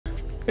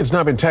It's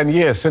now been 10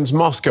 years since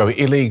Moscow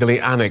illegally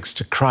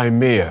annexed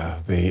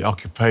Crimea. The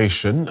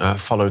occupation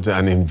followed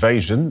an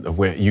invasion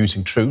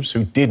using troops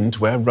who didn't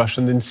wear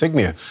Russian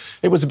insignia.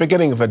 It was the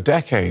beginning of a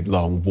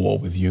decade-long war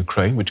with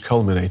Ukraine, which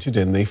culminated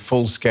in the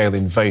full-scale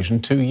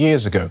invasion 2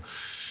 years ago.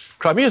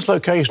 Crimea's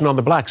location on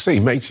the Black Sea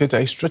makes it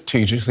a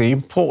strategically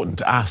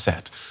important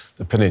asset.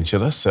 The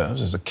peninsula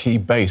serves as a key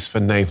base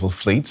for naval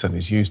fleets and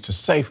is used to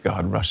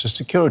safeguard Russia's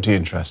security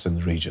interests in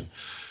the region.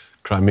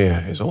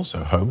 Crimea is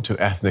also home to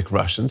ethnic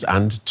Russians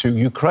and to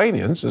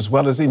Ukrainians, as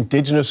well as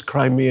indigenous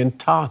Crimean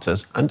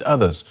Tatars and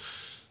others.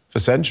 For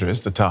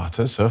centuries, the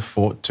Tatars have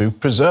fought to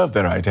preserve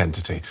their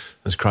identity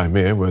as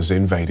Crimea was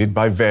invaded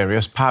by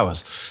various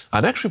powers.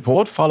 Our next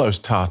report follows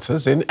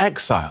Tatars in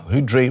exile who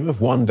dream of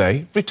one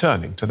day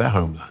returning to their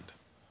homeland.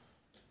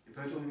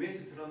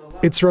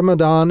 It's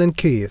Ramadan in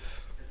Kyiv.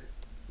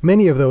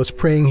 Many of those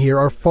praying here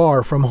are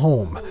far from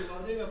home,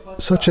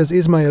 such as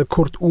Ismail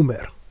Kurt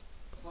Umer.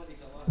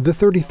 The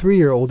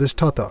 33-year-old is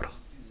Tatar,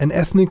 an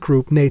ethnic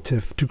group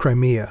native to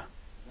Crimea.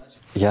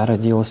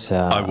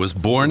 I was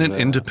born in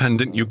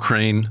independent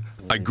Ukraine.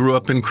 I grew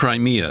up in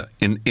Crimea,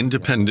 in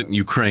independent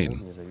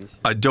Ukraine.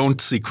 I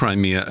don't see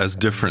Crimea as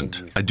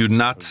different. I do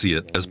not see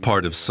it as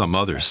part of some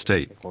other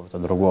state.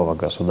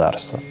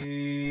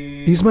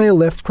 Ismail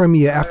left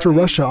Crimea after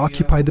Russia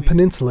occupied the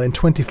peninsula in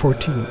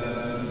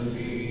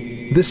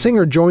 2014. The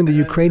singer joined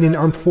the Ukrainian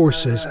armed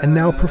forces and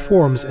now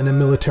performs in a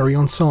military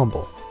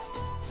ensemble.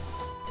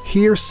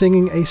 Here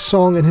singing a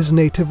song in his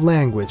native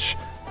language,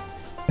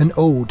 an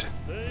ode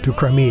to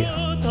Crimea.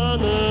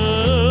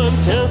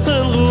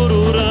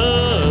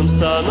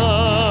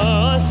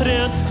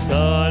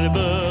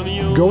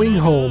 Going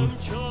home,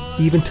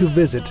 even to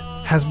visit,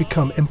 has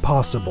become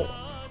impossible.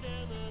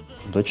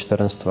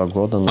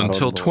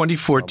 Until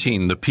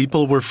 2014, the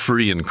people were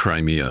free in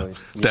Crimea.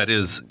 That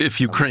is, if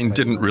Ukraine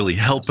didn't really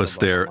help us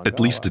there, at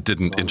least it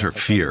didn't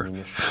interfere.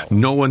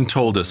 No one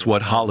told us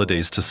what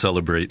holidays to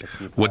celebrate,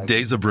 what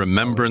days of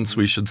remembrance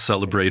we should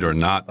celebrate or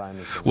not,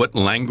 what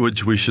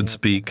language we should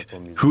speak,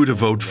 who to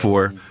vote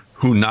for,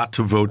 who not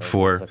to vote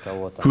for,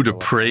 who to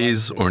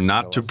praise or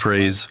not to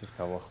praise.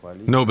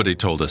 Nobody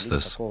told us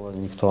this.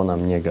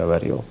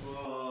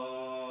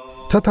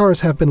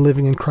 Tatars have been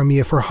living in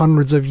Crimea for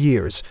hundreds of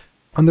years.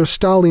 Under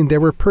Stalin, they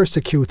were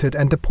persecuted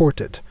and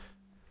deported.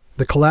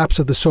 The collapse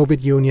of the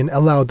Soviet Union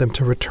allowed them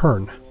to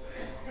return.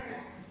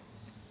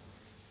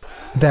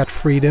 That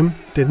freedom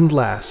didn't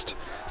last.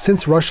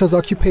 Since Russia's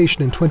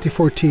occupation in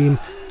 2014,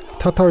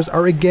 Tatars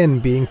are again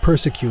being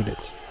persecuted,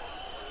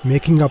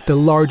 making up the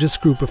largest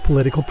group of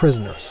political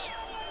prisoners.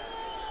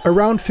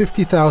 Around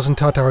 50,000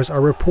 Tatars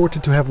are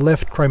reported to have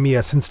left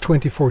Crimea since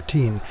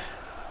 2014,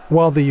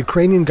 while the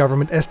Ukrainian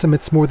government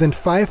estimates more than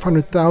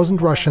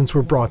 500,000 Russians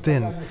were brought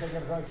in.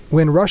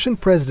 When Russian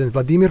President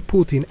Vladimir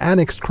Putin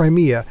annexed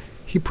Crimea,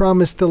 he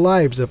promised the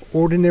lives of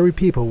ordinary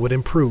people would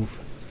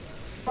improve.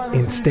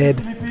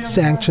 Instead,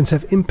 sanctions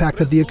have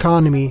impacted the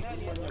economy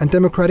and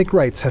democratic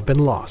rights have been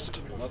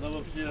lost.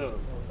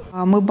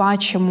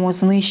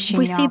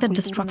 We see the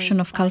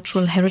destruction of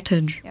cultural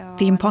heritage,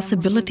 the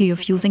impossibility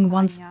of using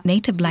one's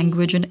native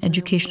language in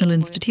educational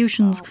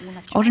institutions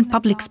or in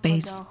public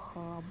space.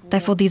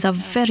 Therefore, these are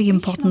very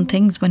important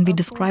things when we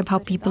describe how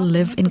people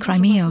live in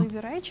Crimea.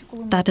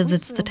 That is,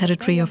 it's the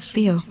territory of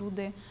fear.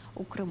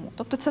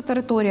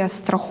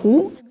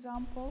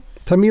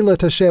 Tamila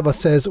Tasheva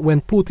says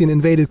when Putin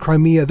invaded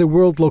Crimea, the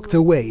world looked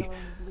away.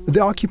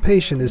 The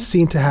occupation is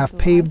seen to have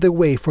paved the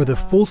way for the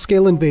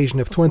full-scale invasion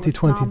of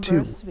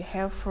 2022.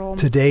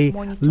 Today,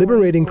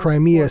 liberating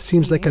Crimea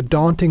seems like a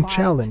daunting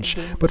challenge,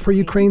 but for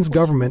Ukraine's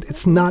government,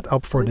 it's not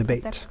up for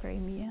debate.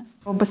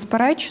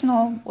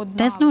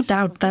 There's no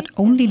doubt that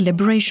only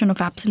liberation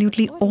of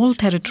absolutely all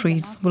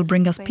territories will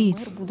bring us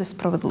peace.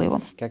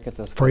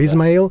 For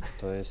Ismail,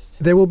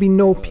 there will be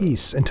no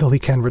peace until he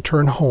can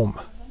return home.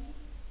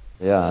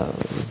 I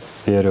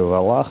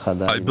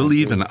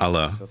believe in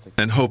Allah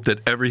and hope that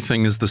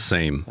everything is the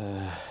same.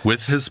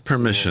 With His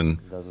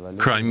permission,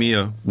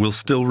 Crimea will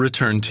still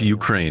return to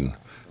Ukraine,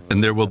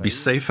 and there will be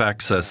safe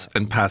access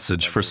and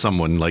passage for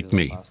someone like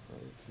me.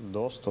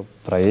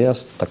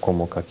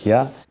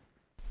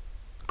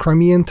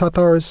 Crimean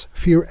Tatars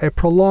fear a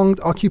prolonged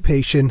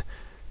occupation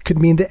could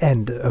mean the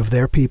end of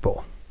their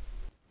people.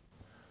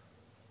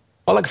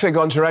 Alexei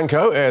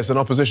Goncharenko is an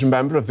opposition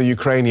member of the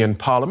Ukrainian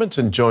parliament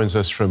and joins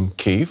us from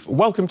Kyiv.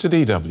 Welcome to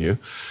DW.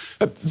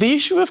 The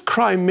issue of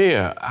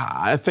Crimea,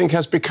 I think,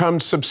 has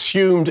become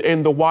subsumed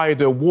in the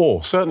wider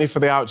war, certainly for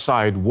the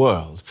outside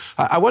world.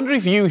 I wonder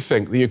if you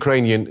think the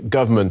Ukrainian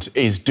government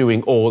is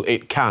doing all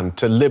it can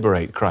to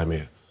liberate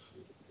Crimea.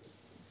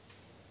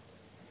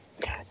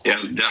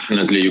 Yes,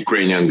 definitely.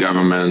 Ukrainian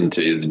government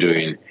is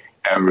doing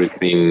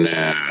everything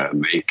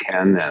they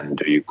can,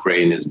 and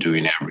Ukraine is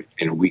doing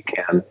everything we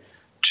can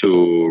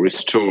to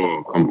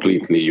restore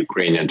completely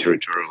Ukrainian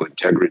territorial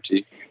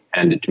integrity,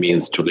 and it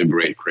means to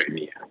liberate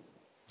Crimea.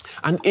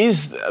 And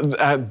is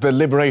the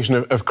liberation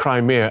of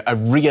Crimea a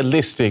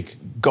realistic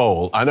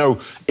goal? I know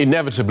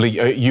inevitably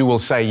you will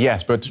say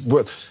yes, but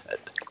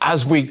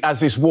as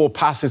this war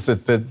passes the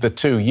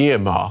 2-year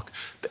mark,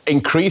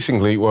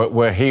 increasingly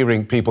we're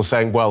hearing people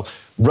saying, well,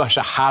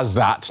 Russia has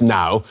that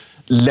now.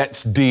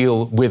 Let's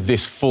deal with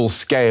this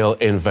full-scale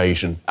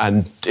invasion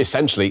and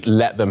essentially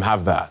let them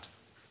have that.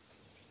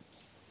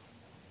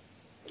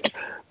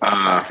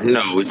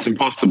 No, it's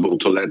impossible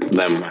to let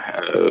them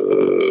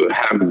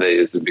have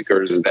this,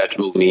 because that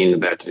will mean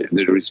that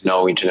there is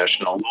no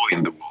international law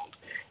in the world,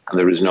 and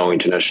there is no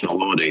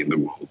international order in the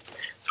world.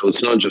 So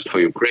it's not just for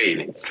Ukraine,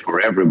 it's for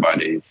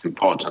everybody, it's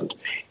important.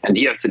 And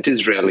yes, it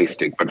is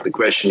realistic, but the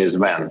question is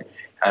when.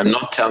 I'm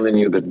not telling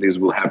you that this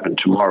will happen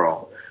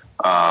tomorrow,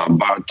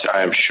 but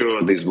I'm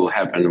sure this will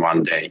happen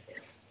one day.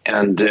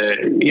 And,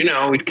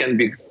 it can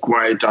be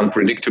quite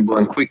unpredictable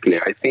and quickly.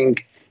 I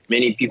think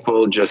many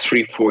people just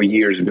 3-4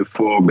 years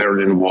before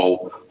Berlin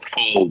Wall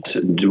fall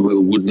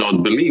would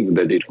not believe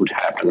that it would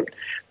happen.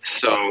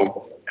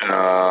 So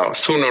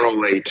sooner or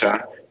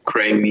later,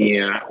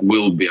 Crimea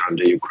will be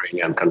under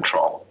Ukrainian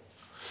control.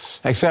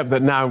 Except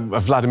that now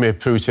Vladimir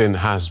Putin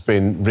has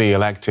been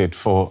re-elected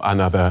for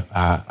another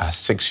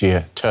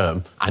 6-year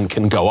term and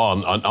can go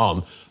on and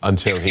on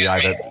until he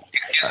either...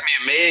 Excuse me,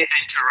 may I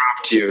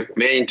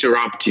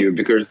interrupt you?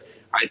 Because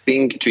I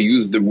think to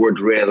use the word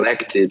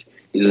re-elected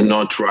is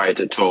not right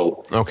at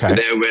all. Okay.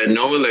 There were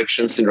no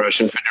elections in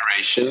Russian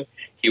Federation.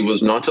 He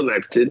was not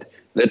elected.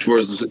 That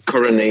was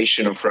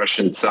coronation of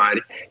Russian side.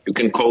 You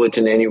can call it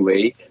in any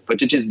way,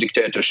 but it is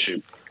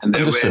dictatorship. And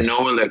there were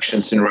no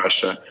elections in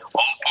Russia.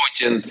 All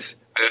Putin's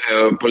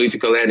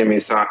political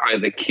enemies are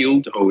either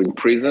killed or in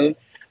prison.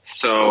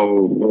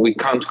 So we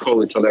can't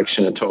call it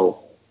election at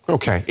all.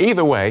 OK.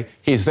 Either way,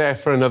 he's there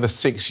for another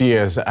 6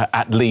 years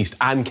at least,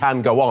 and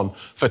can go on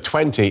for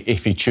 20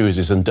 if he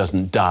chooses and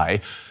doesn't die.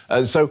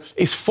 So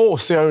is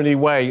force the only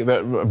way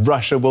that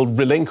Russia will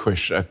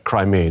relinquish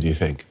Crimea, do you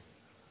think?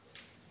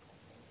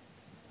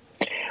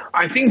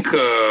 I think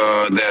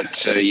that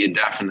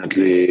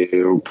definitely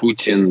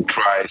Putin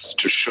tries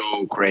to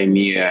show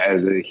Crimea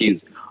as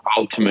his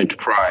ultimate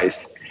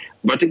prize.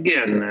 But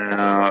again,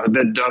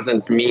 that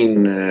doesn't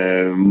mean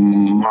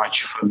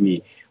much for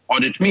me.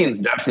 What it means,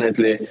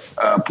 definitely,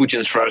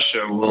 Putin's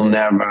Russia will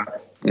never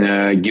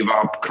give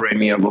up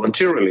Crimea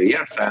voluntarily.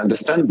 Yes, I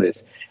understand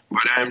this.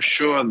 But I'm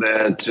sure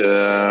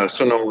that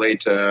sooner or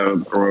later,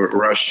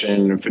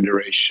 Russian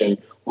Federation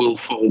will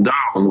fall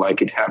down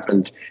like it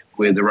happened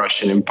with the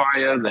Russian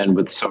Empire, then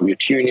with the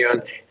Soviet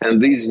Union,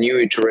 and this new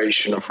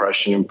iteration of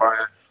Russian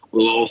Empire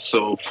will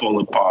also fall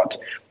apart.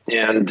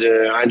 And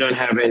I don't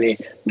have any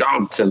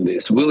doubts in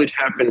this. Will it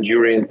happen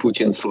during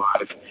Putin's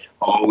life,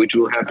 or it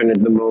will happen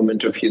at the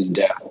moment of his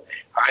death?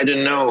 I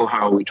don't know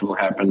how it will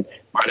happen,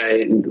 but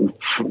I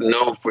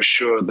know for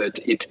sure that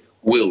it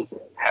will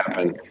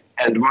happen.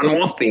 And one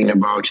more thing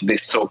about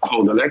these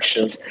so-called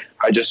elections,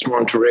 I just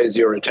want to raise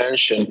your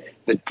attention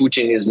that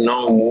Putin is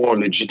no more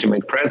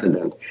legitimate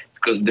president,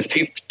 because the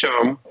 5th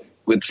term,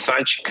 with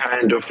such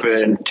kind of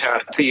a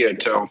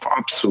theater of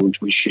absurd,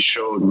 which he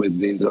showed with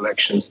these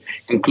elections,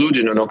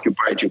 including on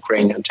occupied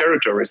Ukrainian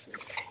territories.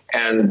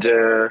 And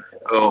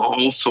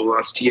also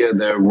last year,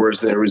 there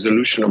was a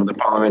resolution of the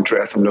Parliamentary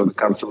Assembly of the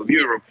Council of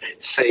Europe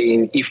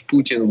saying if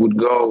Putin would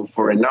go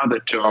for another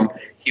term,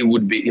 he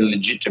would be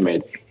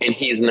illegitimate. And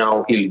he is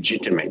now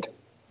illegitimate.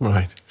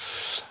 Right.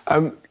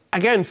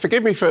 Again,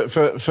 forgive me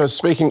for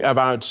speaking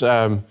about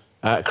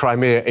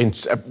Crimea,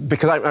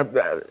 because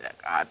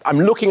I'm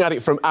looking at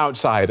it from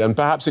outside, and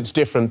perhaps it's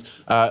different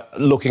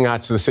looking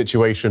at the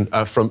situation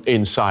from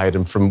inside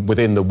and from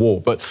within the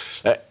war. But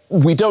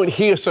we don't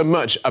hear so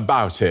much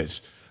about it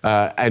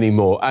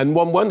anymore. And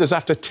one wonders,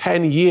 after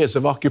 10 years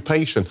of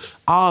occupation,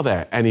 are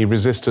there any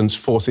resistance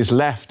forces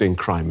left in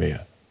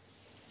Crimea?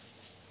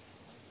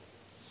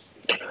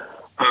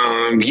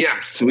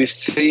 Yes, we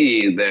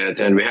see that,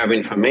 and we have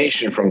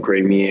information from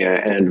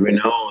Crimea, and we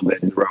know that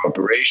there are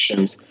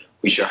operations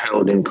which are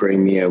held in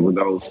Crimea with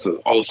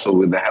also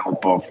with the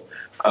help of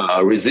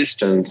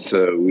resistance,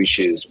 which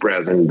is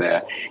present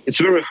there. It's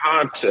very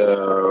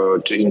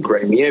hard in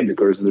Crimea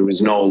because there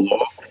is no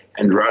law,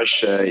 and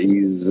Russia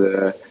is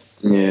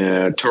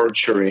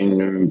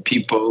torturing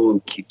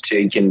people, keep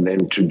taking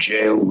them to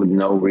jail with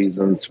no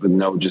reasons, with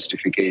no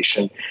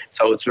justification.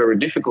 So it's very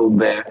difficult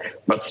there.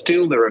 But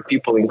still, there are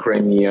people in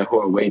Crimea who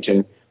are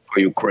waiting for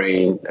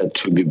Ukraine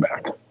to be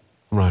back.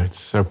 Right.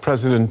 So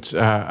President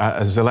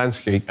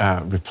Zelensky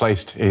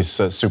replaced his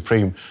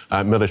supreme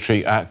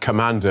military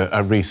commander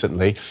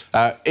recently.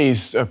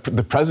 Is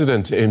the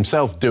president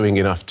himself doing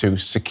enough to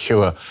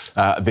secure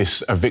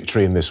this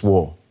victory in this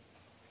war?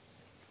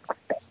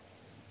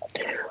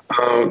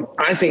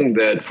 I think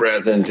that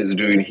President is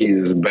doing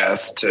his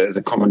best as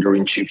a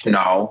commander-in-chief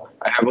now.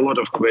 I have a lot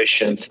of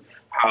questions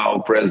how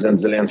President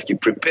Zelensky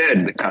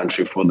prepared the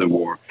country for the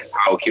war,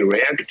 how he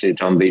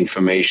reacted on the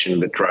information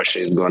that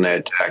Russia is going to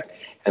attack,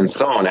 and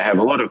so on. I have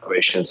a lot of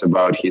questions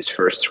about his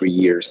first 3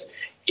 years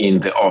in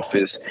the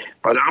office.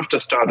 But after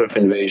start of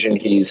invasion,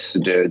 he's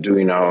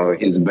doing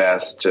his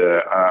best.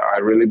 I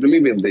really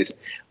believe in this.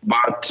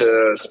 But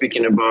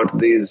speaking about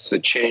this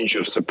change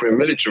of supreme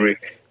military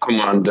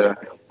commander,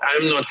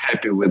 I'm not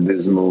happy with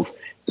this move.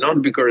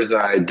 not because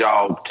I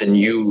doubt a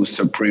new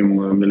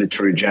Supreme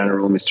Military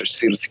General, Mr.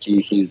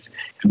 Syrskyi, his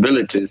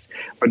abilities,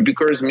 but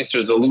because Mr.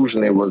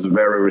 Zaluzhny was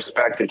very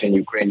respected in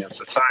Ukrainian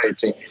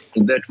society,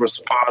 and that was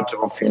part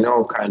of,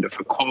 kind of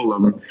a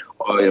column,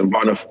 or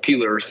one of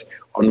pillars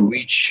on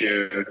which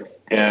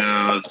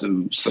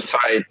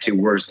society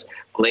was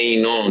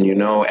laying on,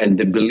 and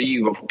the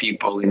belief of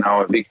people in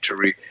our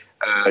victory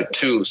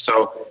too. So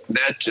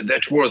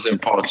that was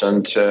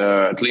important,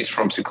 at least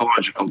from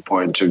psychological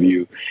point of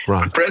view.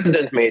 Right. The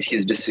president made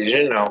his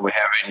decision. Now we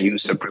have a new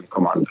supreme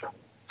commander.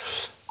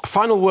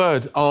 Final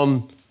word on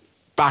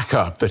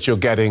backup that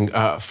you're getting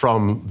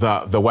from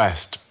the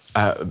West.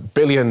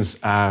 Billions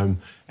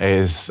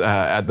is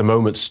at the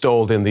moment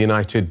stalled in the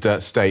United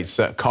States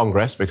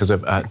Congress because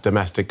of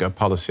domestic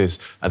policies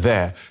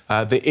there.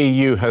 The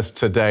EU has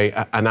today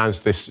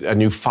announced a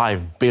new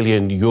 €5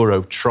 billion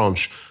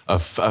tranche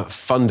of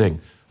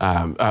funding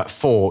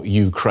for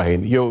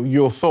Ukraine.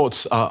 Your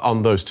thoughts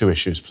on those two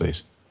issues,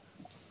 please?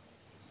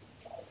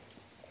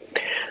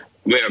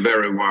 We are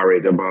very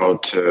worried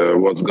about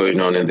what's going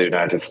on in the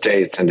United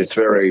States, and it's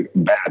very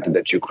bad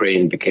that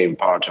Ukraine became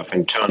part of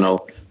internal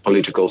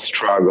political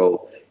struggle,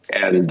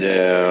 and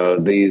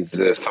this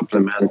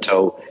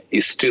supplemental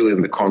is still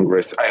in the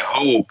Congress. I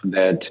hope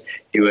that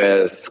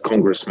U.S.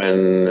 congressmen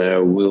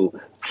will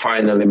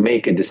finally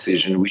make a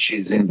decision which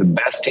is in the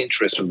best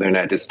interest of the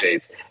United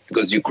States,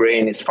 because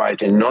Ukraine is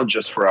fighting not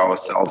just for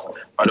ourselves,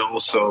 but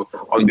also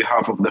on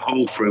behalf of the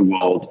whole free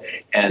world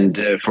and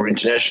for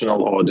international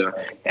order,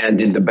 and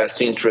in the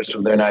best interest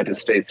of the United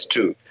States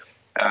too.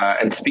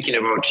 And speaking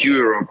about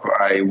Europe,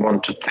 I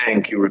want to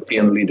thank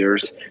European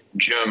leaders,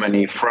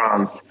 Germany,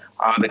 France,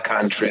 other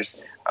countries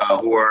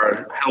who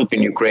are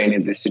helping Ukraine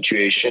in this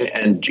situation.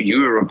 And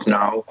Europe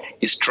now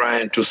is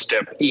trying to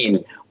step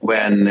in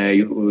when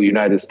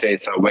United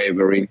States are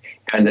wavering,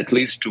 and at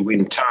least to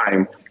win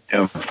time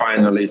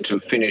finally to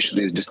finish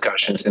these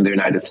discussions in the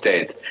United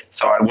States.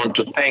 So I want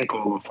to thank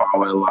all of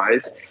our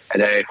allies,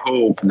 and I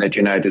hope that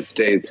United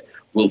States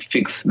will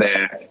fix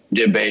their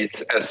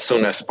debates as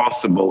soon as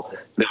possible.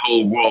 The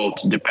whole world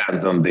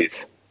depends on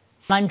this.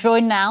 I'm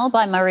joined now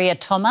by Maria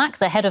Tomak,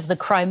 the head of the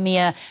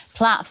Crimea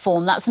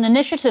platform. That's an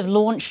initiative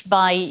launched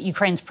by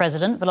Ukraine's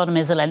president,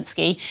 Volodymyr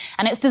Zelensky,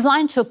 and it's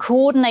designed to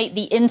coordinate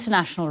the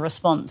international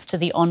response to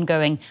the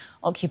ongoing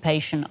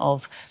occupation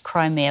of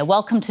Crimea.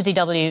 Welcome to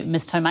DW,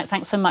 Ms. Tomak.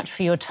 Thanks so much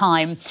for your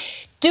time.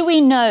 Do we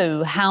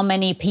know how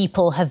many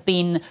people have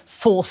been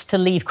forced to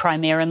leave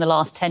Crimea in the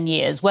last 10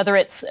 years, whether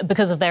it's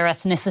because of their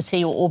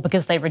ethnicity or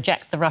because they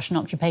reject the Russian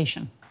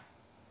occupation?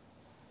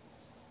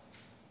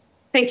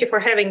 Thank you for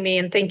having me,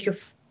 and thank you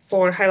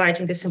for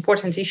highlighting this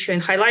important issue and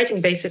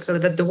highlighting basically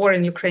that the war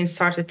in Ukraine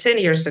started 10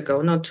 years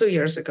ago, not 2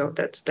 years ago.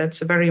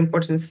 That's a very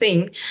important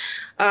thing.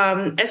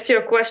 As to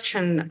your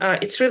question,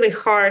 it's really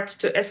hard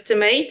to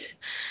estimate.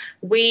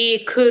 We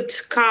could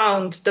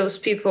count those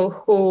people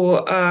who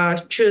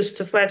choose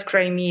to flee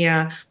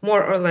Crimea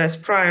more or less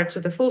prior to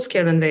the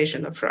full-scale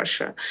invasion of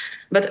Russia.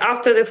 But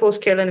after the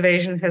full-scale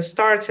invasion has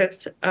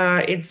started,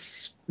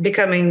 it's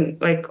becoming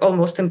like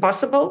almost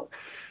impossible,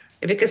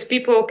 because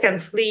people can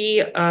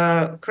flee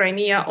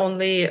Crimea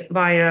only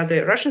via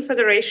the Russian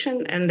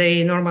Federation, and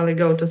they normally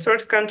go to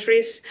third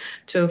countries,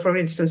 to, for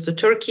instance, to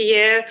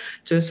Turkey,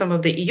 to some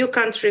of the EU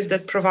countries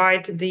that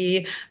provide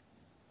the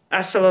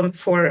asylum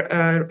for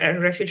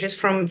refugees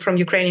from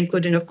Ukraine,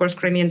 including, of course,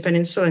 Crimean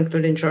Peninsula,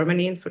 including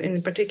Germany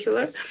in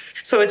particular.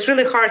 So it's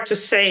really hard to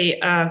say.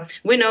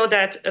 We know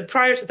that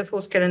prior to the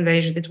full-scale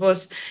invasion, it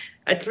was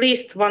at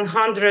least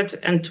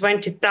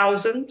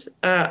 120,000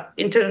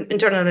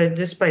 internally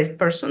displaced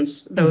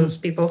persons, those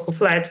people who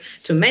fled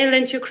to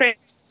mainland Ukraine.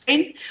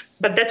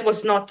 But that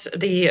was not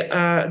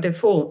the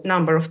full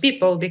number of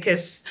people,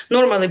 because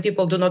normally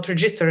people do not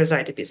register as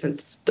IDPs, and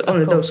it's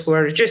only those who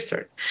are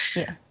registered.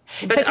 Yeah.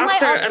 But so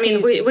after,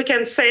 we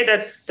can say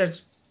that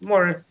there's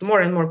more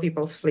and more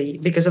people flee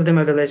because of the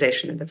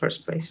mobilization in the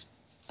first place.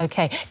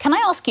 OK. Can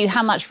I ask you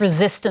how much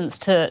resistance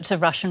to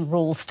Russian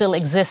rule still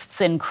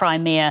exists in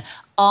Crimea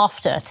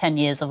after 10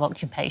 years of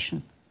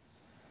occupation?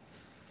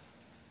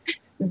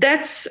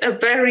 That's a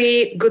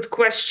very good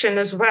question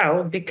as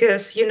well,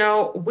 because,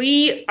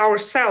 we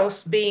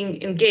ourselves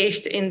being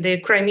engaged in the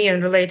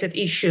Crimean-related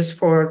issues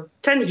for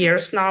 10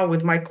 years now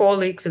with my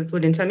colleagues,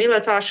 including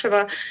Tamila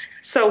Tasheva.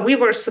 So we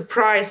were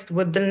surprised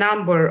with the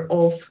number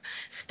of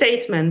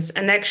statements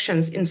and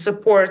actions in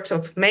support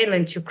of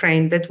mainland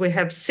Ukraine that we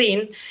have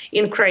seen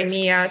in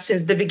Crimea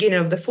since the beginning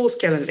of the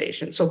full-scale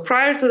invasion. So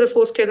prior to the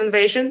full-scale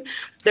invasion,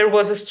 there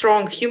was a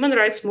strong human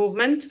rights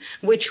movement,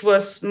 which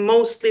was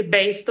mostly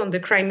based on the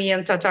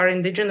Crimean Tatar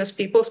indigenous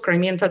peoples,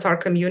 Crimean Tatar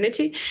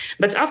community.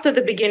 But after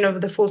the beginning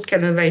of the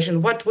full-scale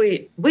invasion, what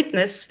we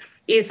witness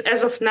is,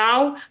 as of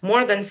now,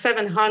 more than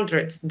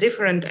 700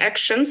 different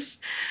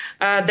actions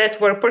that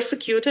were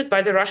persecuted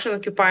by the Russian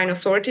occupying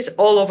authorities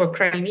all over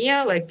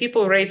Crimea, like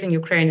people raising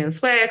Ukrainian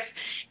flags,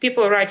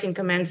 people writing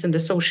comments in the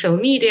social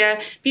media,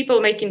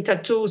 people making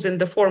tattoos in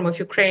the form of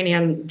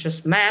Ukrainian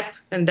just map,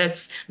 and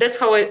that's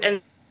how it.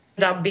 And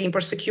up being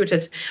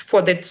persecuted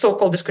for the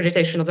so-called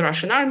discreditation of the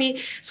Russian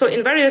army. So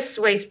in various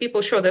ways,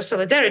 people show their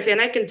solidarity.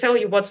 And I can tell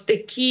you what's the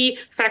key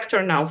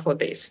factor now for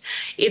this.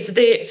 It's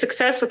the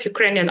success of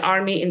Ukrainian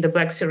army in the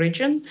Black Sea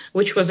region,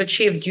 which was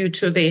achieved due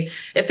to the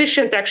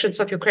efficient actions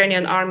of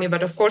Ukrainian army,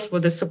 but of course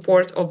with the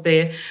support of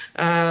the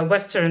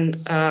Western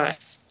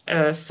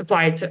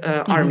supplied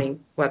army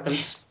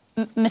weapons.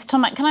 Ms.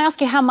 Tomac, can I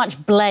ask you how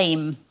much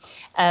blame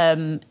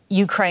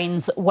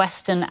Ukraine's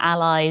Western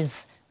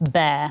allies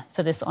bear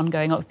for this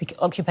ongoing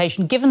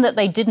occupation, given that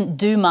they didn't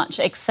do much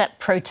except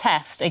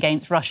protest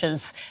against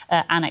Russia's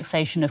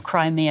annexation of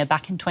Crimea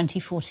back in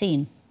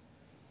 2014?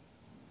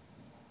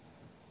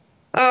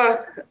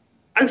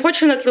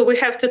 Unfortunately, we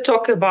have to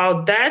talk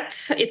about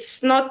that.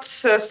 It's not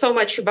so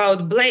much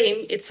about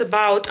blame. It's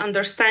about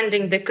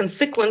understanding the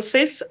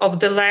consequences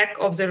of the lack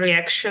of the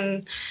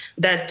reaction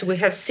that we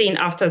have seen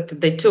after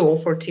the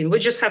 2014. We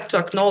just have to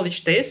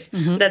acknowledge this,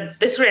 that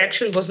this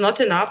reaction was not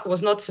enough,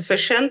 was not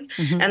sufficient.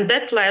 And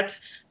that led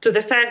to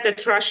the fact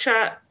that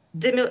Russia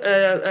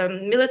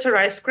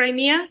militarized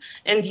Crimea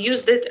and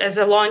used it as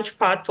a launch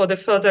pad for the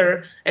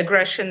further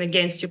aggression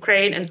against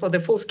Ukraine and for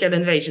the full-scale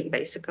invasion,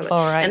 basically.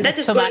 All right, and that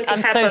is Tomac,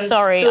 I'm so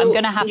sorry. I'm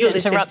going to have to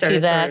interrupt you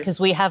there because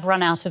we have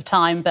run out of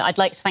time. But I'd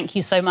like to thank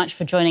you so much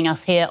for joining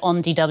us here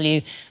on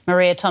DW.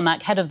 Maria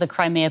Tomac, head of the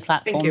Crimea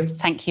platform. Thank you.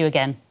 Thank you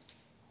again.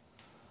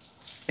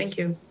 Thank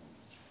you.